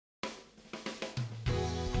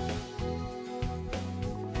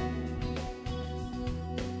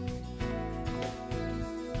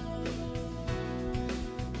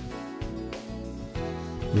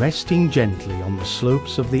Resting gently on the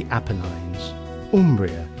slopes of the Apennines,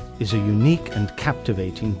 Umbria is a unique and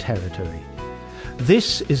captivating territory.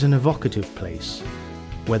 This is an evocative place,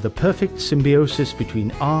 where the perfect symbiosis between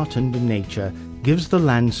art and nature gives the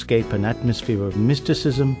landscape an atmosphere of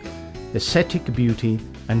mysticism, aesthetic beauty,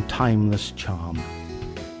 and timeless charm.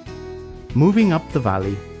 Moving up the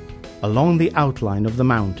valley, along the outline of the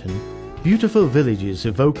mountain, beautiful villages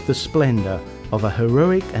evoke the splendor of a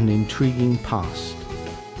heroic and intriguing past.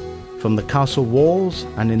 From the castle walls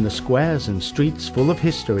and in the squares and streets full of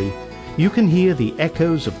history, you can hear the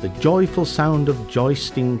echoes of the joyful sound of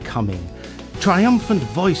jousting coming. Triumphant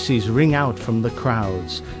voices ring out from the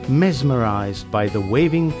crowds, mesmerized by the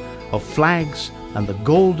waving of flags and the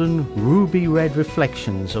golden, ruby-red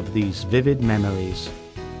reflections of these vivid memories.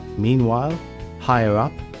 Meanwhile, higher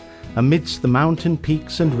up, amidst the mountain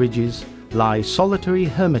peaks and ridges, lie solitary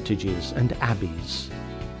hermitages and abbeys.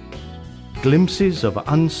 Glimpses of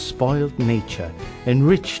unspoiled nature,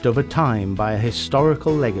 enriched over time by a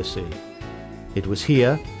historical legacy. It was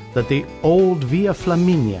here that the old Via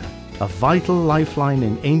Flaminia, a vital lifeline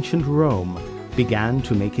in ancient Rome, began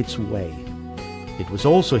to make its way. It was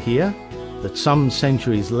also here that some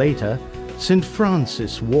centuries later, St.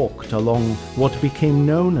 Francis walked along what became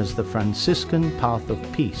known as the Franciscan Path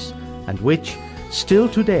of Peace, and which, still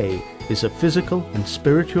today, is a physical and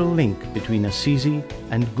spiritual link between Assisi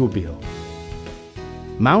and Gubbio.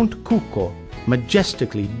 Mount Cucco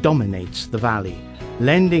majestically dominates the valley,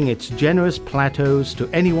 lending its generous plateaus to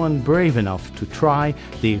anyone brave enough to try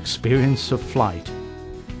the experience of flight.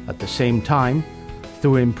 At the same time,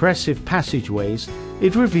 through impressive passageways,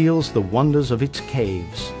 it reveals the wonders of its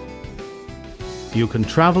caves. You can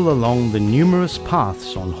travel along the numerous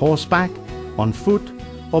paths on horseback, on foot,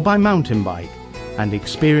 or by mountain bike, and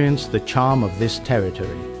experience the charm of this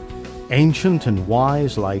territory. Ancient and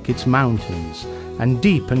wise like its mountains, and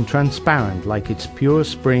deep and transparent like its pure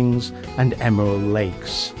springs and emerald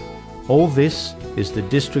lakes. All this is the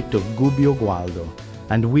district of Gubbio Gualdo,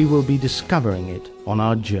 and we will be discovering it on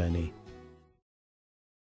our journey.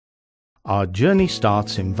 Our journey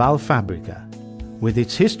starts in Val Fabrica, with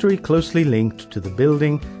its history closely linked to the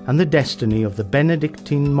building and the destiny of the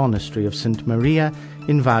Benedictine monastery of St. Maria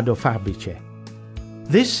in Vado Fabrice.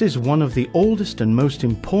 This is one of the oldest and most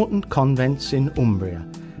important convents in Umbria,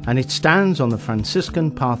 and it stands on the Franciscan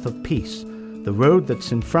Path of Peace, the road that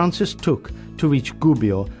St. Francis took to reach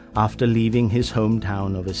Gubbio after leaving his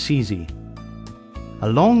hometown of Assisi.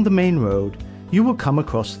 Along the main road, you will come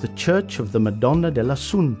across the Church of the Madonna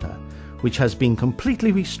dell'Assunta, which has been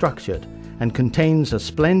completely restructured and contains a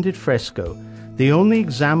splendid fresco, the only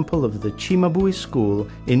example of the Cimabue school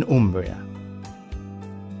in Umbria.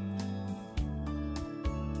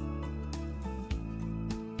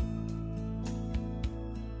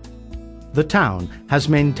 The town has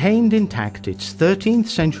maintained intact its 13th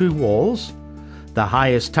century walls, the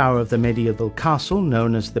highest tower of the medieval castle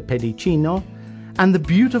known as the Pedicino, and the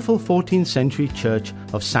beautiful 14th century church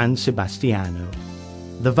of San Sebastiano.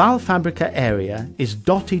 The Val Fabrica area is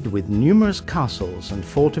dotted with numerous castles and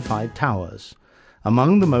fortified towers.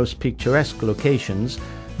 Among the most picturesque locations,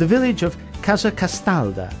 the village of Casa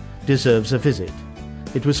Castalda deserves a visit.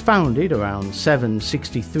 It was founded around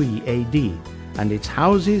 763 AD, and its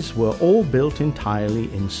houses were all built entirely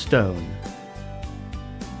in stone.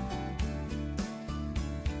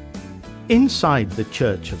 Inside the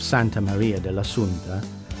church of Santa Maria dell'Assunta,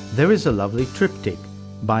 there is a lovely triptych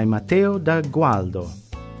by Matteo da Gualdo.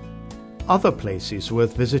 Other places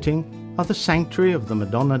worth visiting are the sanctuary of the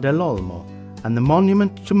Madonna dell'Olmo and the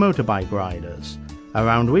monument to motorbike riders,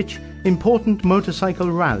 around which important motorcycle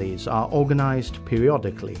rallies are organized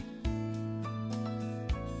periodically.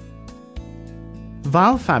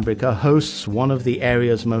 Val Fabrica hosts one of the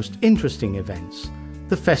area's most interesting events,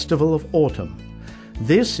 the Festival of Autumn.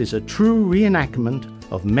 This is a true reenactment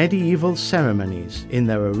of medieval ceremonies in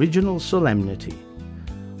their original solemnity.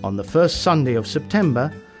 On the first Sunday of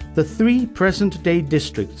September, the three present-day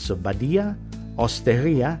districts of Badia,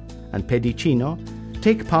 Osteria, and Pedicino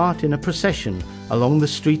take part in a procession along the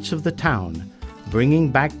streets of the town, bringing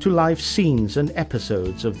back to life scenes and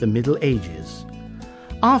episodes of the Middle Ages.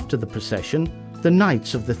 After the procession, the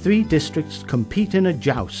knights of the three districts compete in a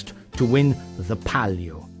joust to win the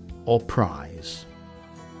palio, or prize.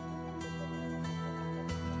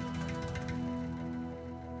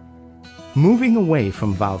 Moving away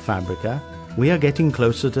from Val Fabrica, we are getting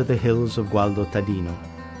closer to the hills of Gualdo Tadino,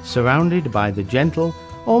 surrounded by the gentle,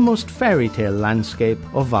 almost fairy tale landscape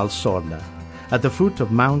of Val Sorda, at the foot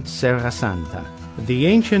of Mount Serra Santa. The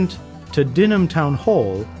ancient Tadinum Town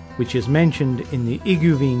Hall, which is mentioned in the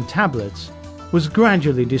Iguvine tablets, was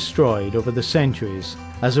gradually destroyed over the centuries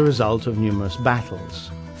as a result of numerous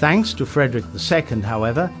battles. Thanks to Frederick II,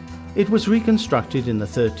 however, it was reconstructed in the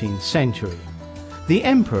 13th century. The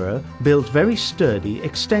emperor built very sturdy,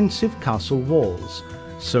 extensive castle walls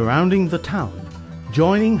surrounding the town,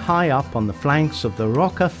 joining high up on the flanks of the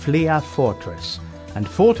Roccaflia fortress, and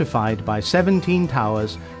fortified by 17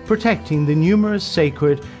 towers protecting the numerous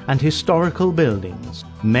sacred and historical buildings.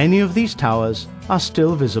 Many of these towers are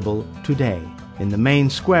still visible today. In the main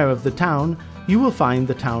square of the town, you will find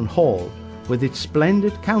the town hall with its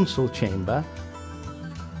splendid council chamber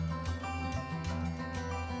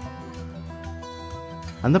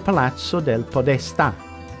and the Palazzo del Podestà,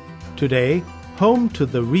 today home to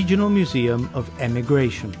the Regional Museum of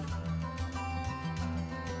Emigration.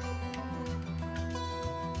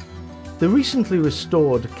 The recently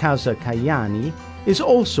restored Casa Caiani is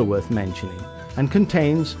also worth mentioning and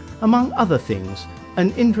contains, among other things,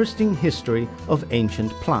 an interesting history of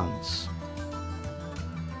ancient plants.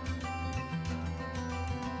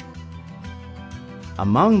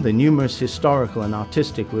 Among the numerous historical and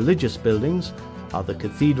artistic religious buildings are the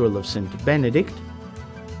Cathedral of St. Benedict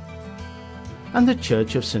and the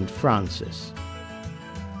Church of St. Francis.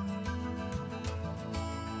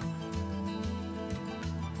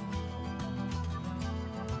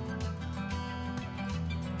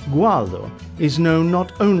 Gualdo is known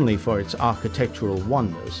not only for its architectural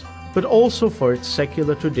wonders, but also for its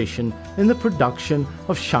secular tradition in the production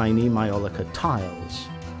of shiny maiolica tiles.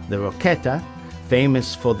 The Rocchetta,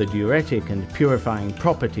 famous for the diuretic and purifying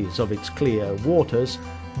properties of its clear waters,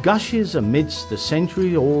 gushes amidst the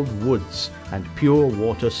century-old woods and pure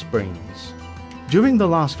water springs. During the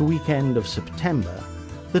last weekend of September,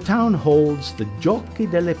 the town holds the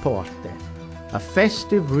Giochi delle Porte, a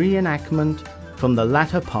festive reenactment from the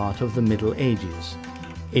latter part of the Middle Ages,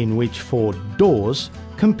 in which 4 doors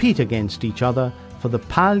compete against each other for the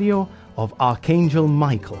palio of Archangel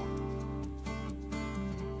Michael.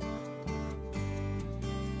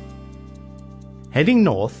 Heading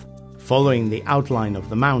north, following the outline of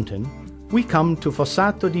the mountain, we come to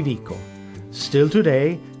Fossato di Vico. Still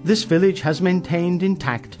today, this village has maintained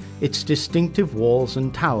intact its distinctive walls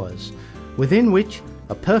and towers, within which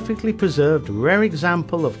a perfectly preserved rare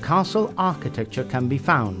example of castle architecture can be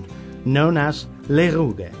found, known as Le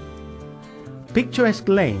Rughe. Picturesque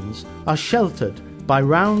lanes are sheltered by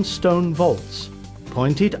round stone vaults,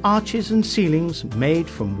 pointed arches and ceilings made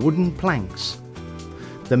from wooden planks.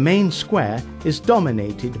 The main square is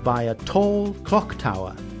dominated by a tall clock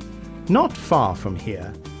tower. Not far from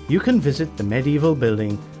here, you can visit the medieval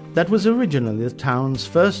building that was originally the town's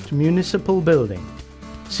first municipal building.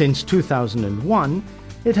 Since 2001,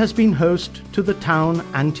 it has been host to the town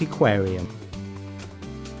antiquarium.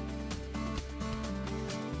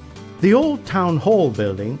 The old town hall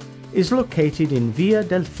building is located in Via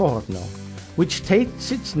del Forno, which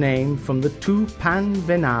takes its name from the 2 pan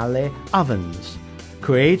venale ovens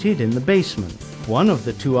created in the basement. One of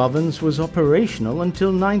the 2 ovens was operational until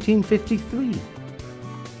 1953.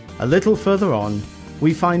 A little further on,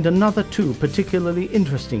 we find another 2 particularly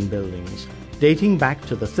interesting buildings, dating back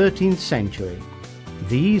to the 13th century.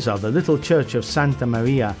 These are the little church of Santa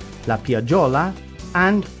Maria la Piaggiola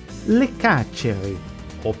and Le Carceri,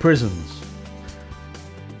 or prisons.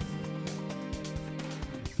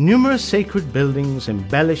 Numerous sacred buildings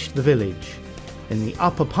embellish the village. In the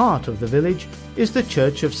upper part of the village is the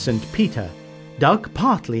Church of St. Peter, dug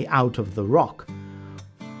partly out of the rock,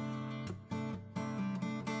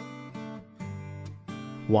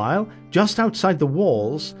 while just outside the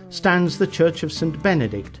walls stands the Church of St.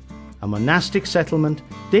 Benedict, a monastic settlement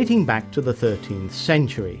dating back to the 13th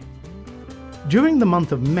century. During the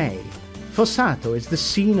month of May, Fossato is the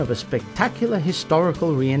scene of a spectacular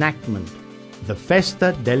historical reenactment, the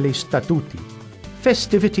Festa degli Statuti,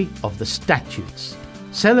 festivity of the statutes,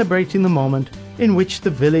 celebrating the moment in which the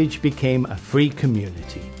village became a free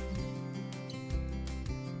community.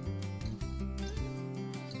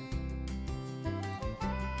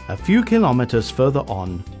 A few kilometers further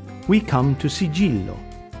on, we come to Sigillo,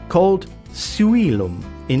 called Suilum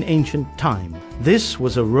in ancient time. This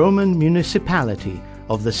was a Roman municipality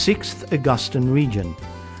of the 6th Augustan region,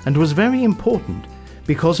 and was very important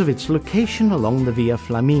because of its location along the Via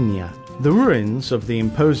Flaminia. The ruins of the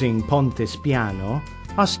imposing Ponte Spiano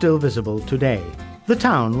are still visible today. The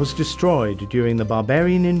town was destroyed during the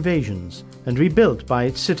barbarian invasions and rebuilt by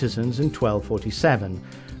its citizens in 1247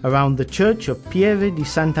 around the church of Pieve di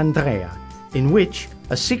Sant'Andrea, in which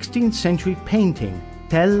a 16th century painting,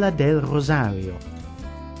 Tella del Rosario,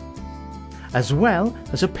 as well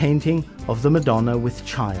as a painting of the Madonna with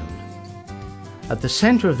Child. At the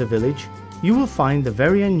center of the village you will find the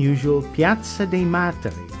very unusual Piazza dei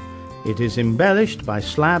Martiri. It is embellished by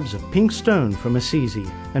slabs of pink stone from Assisi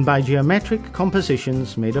and by geometric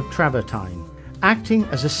compositions made of travertine, acting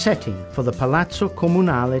as a setting for the Palazzo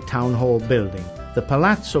Comunale town hall building. The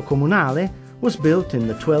Palazzo Comunale was built in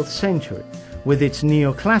the 12th century, with its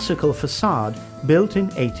neoclassical facade built in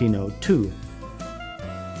 1802.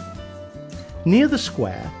 Near the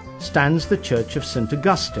square stands the Church of St.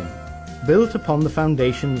 Augustine, built upon the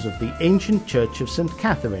foundations of the ancient Church of St.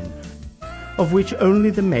 Catherine, of which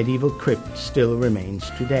only the medieval crypt still remains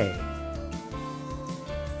today.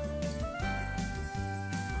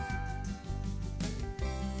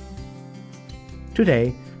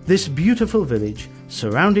 Today, this beautiful village,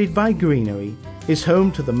 surrounded by greenery, is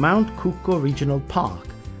home to the Mount Cucco Regional Park,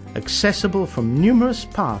 accessible from numerous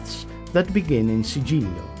paths that begin in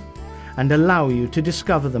Sigillo, and allow you to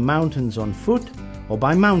discover the mountains on foot or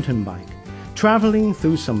by mountain bike, travelling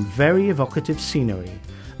through some very evocative scenery,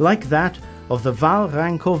 like that of the Val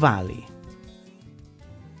Ranco Valley.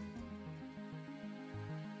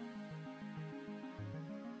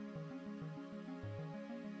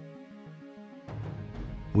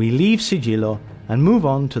 We leave Sigillo and move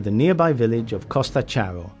on to the nearby village of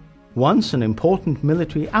Costaciaro, once an important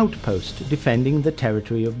military outpost defending the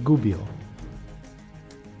territory of Gubbio.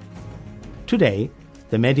 Today,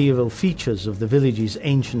 the medieval features of the village's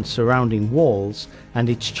ancient surrounding walls and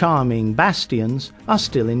its charming bastions are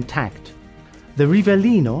still intact. The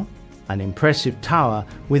Rivellino, an impressive tower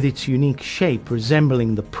with its unique shape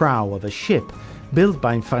resembling the prow of a ship, built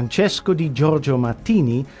by Francesco di Giorgio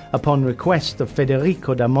Martini upon request of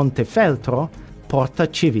Federico da Montefeltro, Porta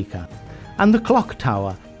Civica, and the clock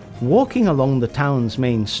tower. Walking along the town's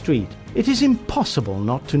main street, it is impossible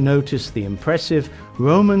not to notice the impressive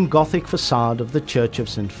Roman Gothic facade of the Church of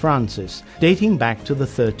St. Francis, dating back to the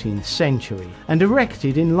 13th century, and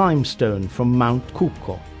erected in limestone from Mount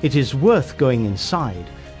Cucco. It is worth going inside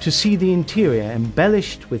to see the interior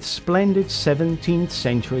embellished with splendid 17th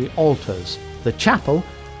century altars, the chapel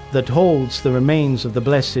that holds the remains of the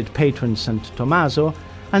blessed patron St. Tommaso,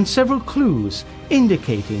 and several clues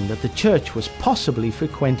indicating that the church was possibly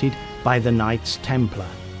frequented by the Knights Templar.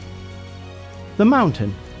 The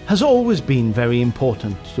mountain has always been very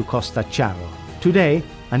important to Costaciaro. Today,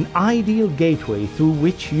 an ideal gateway through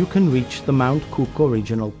which you can reach the Mount Cucco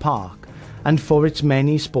Regional Park, and for its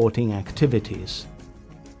many sporting activities.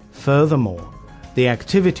 Furthermore, the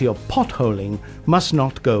activity of potholing must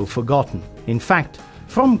not go forgotten. In fact,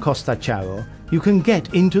 from Costaciaro, you can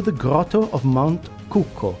get into the grotto of Mount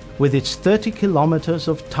Cucco with its 30 kilometers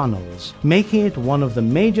of tunnels, making it one of the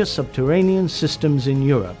major subterranean systems in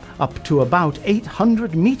Europe. Up to about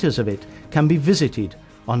 800 meters of it can be visited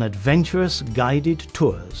on adventurous guided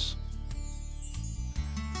tours.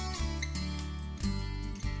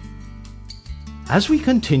 As we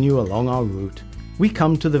continue along our route, we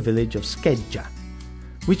come to the village of Scheggia,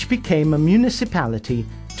 which became a municipality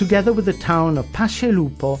together with the town of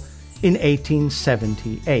Pascelupo in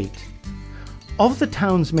 1878. Of the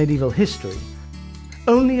town's medieval history,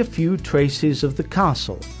 only a few traces of the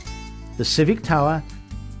castle, the civic tower,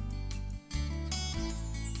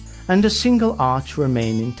 and a single arch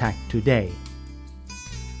remain intact today.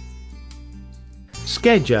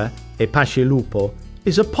 Scheggia e Pascelupo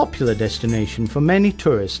is a popular destination for many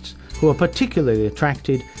tourists who are particularly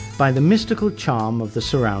attracted by the mystical charm of the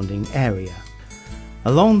surrounding area.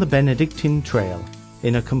 Along the Benedictine Trail,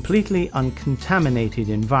 in a completely uncontaminated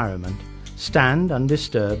environment, stand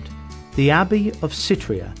undisturbed the Abbey of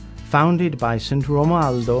Citria, founded by St.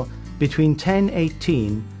 Romualdo between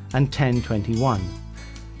 1018 and 1021,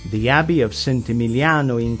 the Abbey of St.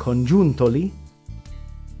 Emiliano in Congiuntoli,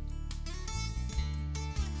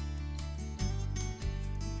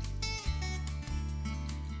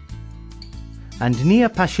 and near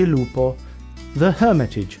Pascelupo, the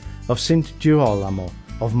Hermitage of St. Girolamo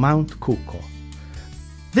of Mount Cucco.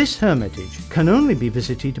 This hermitage can only be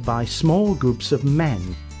visited by small groups of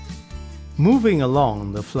men. Moving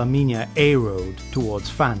along the Flaminia A road towards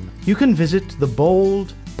Fan, you can visit the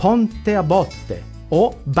bold Ponte a Botte,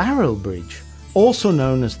 or Barrel Bridge, also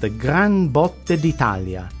known as the Gran Botte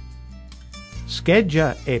d'Italia.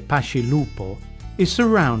 Scheggia e Pascelupo is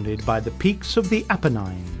surrounded by the peaks of the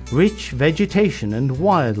Apennine, rich vegetation and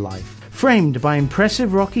wildlife. Framed by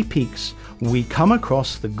impressive rocky peaks, we come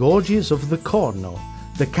across the gorges of the Corno,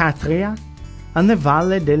 the Catria, and the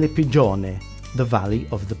Valle delle Pigione, the Valley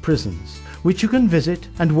of the Prisons, which you can visit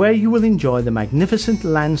and where you will enjoy the magnificent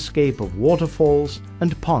landscape of waterfalls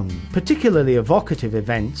and ponds. Particularly evocative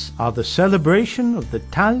events are the celebration of the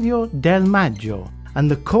Taglio del Maggio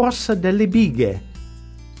and the Corsa delle Bighe.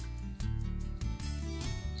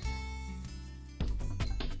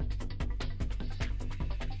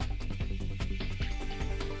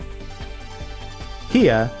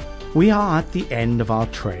 Here, we are at the end of our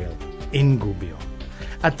trail, in Gubbio,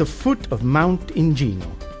 at the foot of Mount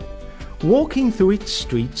Ingino. Walking through its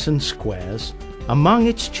streets and squares, among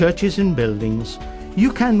its churches and buildings,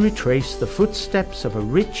 you can retrace the footsteps of a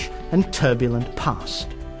rich and turbulent past.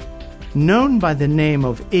 Known by the name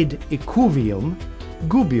of Id Ecuvium,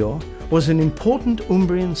 Gubbio was an important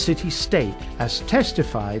Umbrian city-state as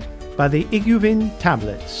testified by the Iguvine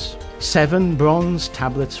tablets, 7 bronze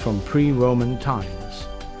tablets from pre-Roman times.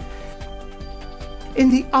 In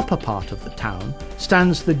the upper part of the town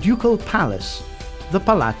stands the ducal palace, the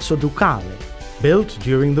Palazzo Ducale, built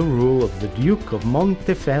during the rule of the Duke of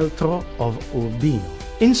Montefeltro of Urbino.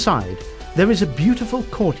 Inside, there is a beautiful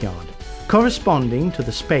courtyard, corresponding to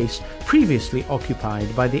the space previously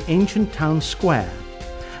occupied by the ancient town square,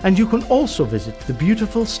 and you can also visit the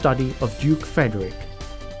beautiful study of Duke Frederick.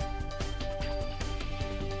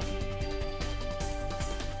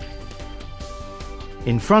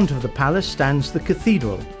 In front of the palace stands the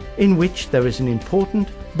cathedral, in which there is an important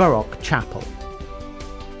Baroque chapel.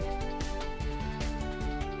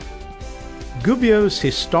 Gubbio's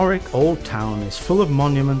historic old town is full of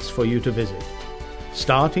monuments for you to visit,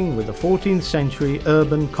 starting with the 14th century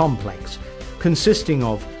urban complex consisting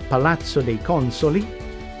of Palazzo dei Consoli,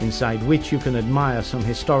 inside which you can admire some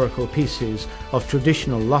historical pieces of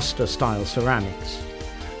traditional luster-style ceramics.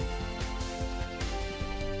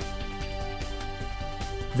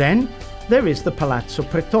 Then there is the Palazzo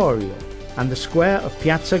Pretorio and the square of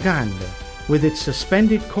Piazza Grande, with its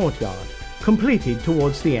suspended courtyard, completed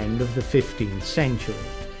towards the end of the 15th century.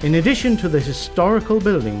 In addition to the historical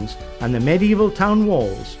buildings and the medieval town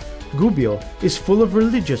walls, Gubbio is full of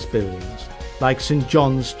religious buildings, like St.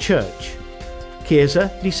 John's Church,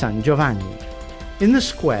 Chiesa di San Giovanni, in the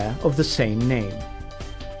square of the same name.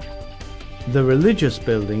 The religious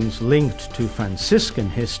buildings linked to Franciscan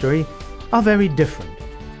history are very different,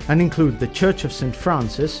 and include the Church of St.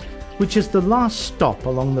 Francis, which is the last stop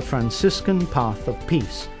along the Franciscan path of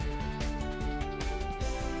peace,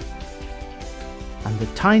 and the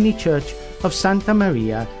tiny church of Santa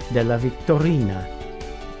Maria della Vittorina.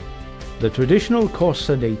 The traditional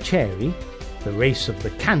Corsa dei Ceri, the race of the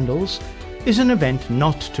candles, is an event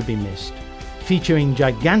not to be missed, featuring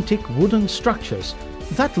gigantic wooden structures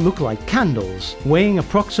that look like candles, weighing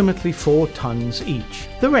approximately 4 tons each.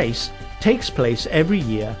 The race takes place every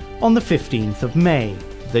year on the 15th of May.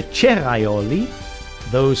 The Ceraioli,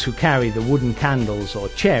 those who carry the wooden candles or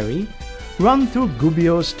ceri, run through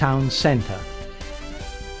Gubbio's town centre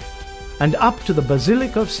and up to the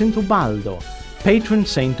Basilica of St. Ubaldo, patron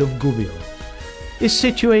saint of Gubbio, is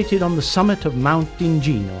situated on the summit of Mount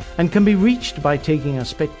Ingino and can be reached by taking a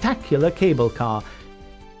spectacular cable car.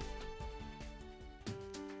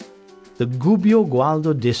 The Gubbio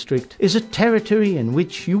Gualdo district is a territory in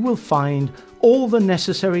which you will find all the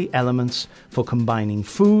necessary elements for combining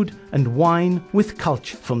food and wine with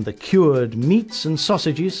culture, from the cured meats and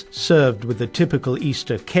sausages served with the typical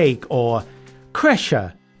Easter cake or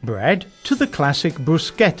crescia bread to the classic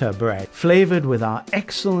bruschetta bread flavored with our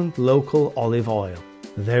excellent local olive oil.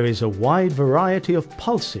 There is a wide variety of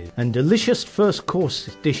pulses and delicious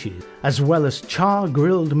first-course dishes, as well as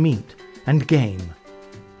char-grilled meat and game.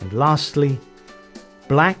 And lastly,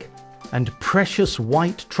 black and precious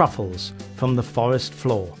white truffles from the forest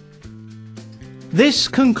floor. This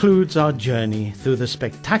concludes our journey through the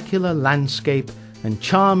spectacular landscape and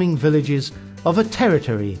charming villages of a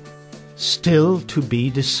territory still to be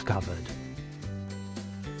discovered.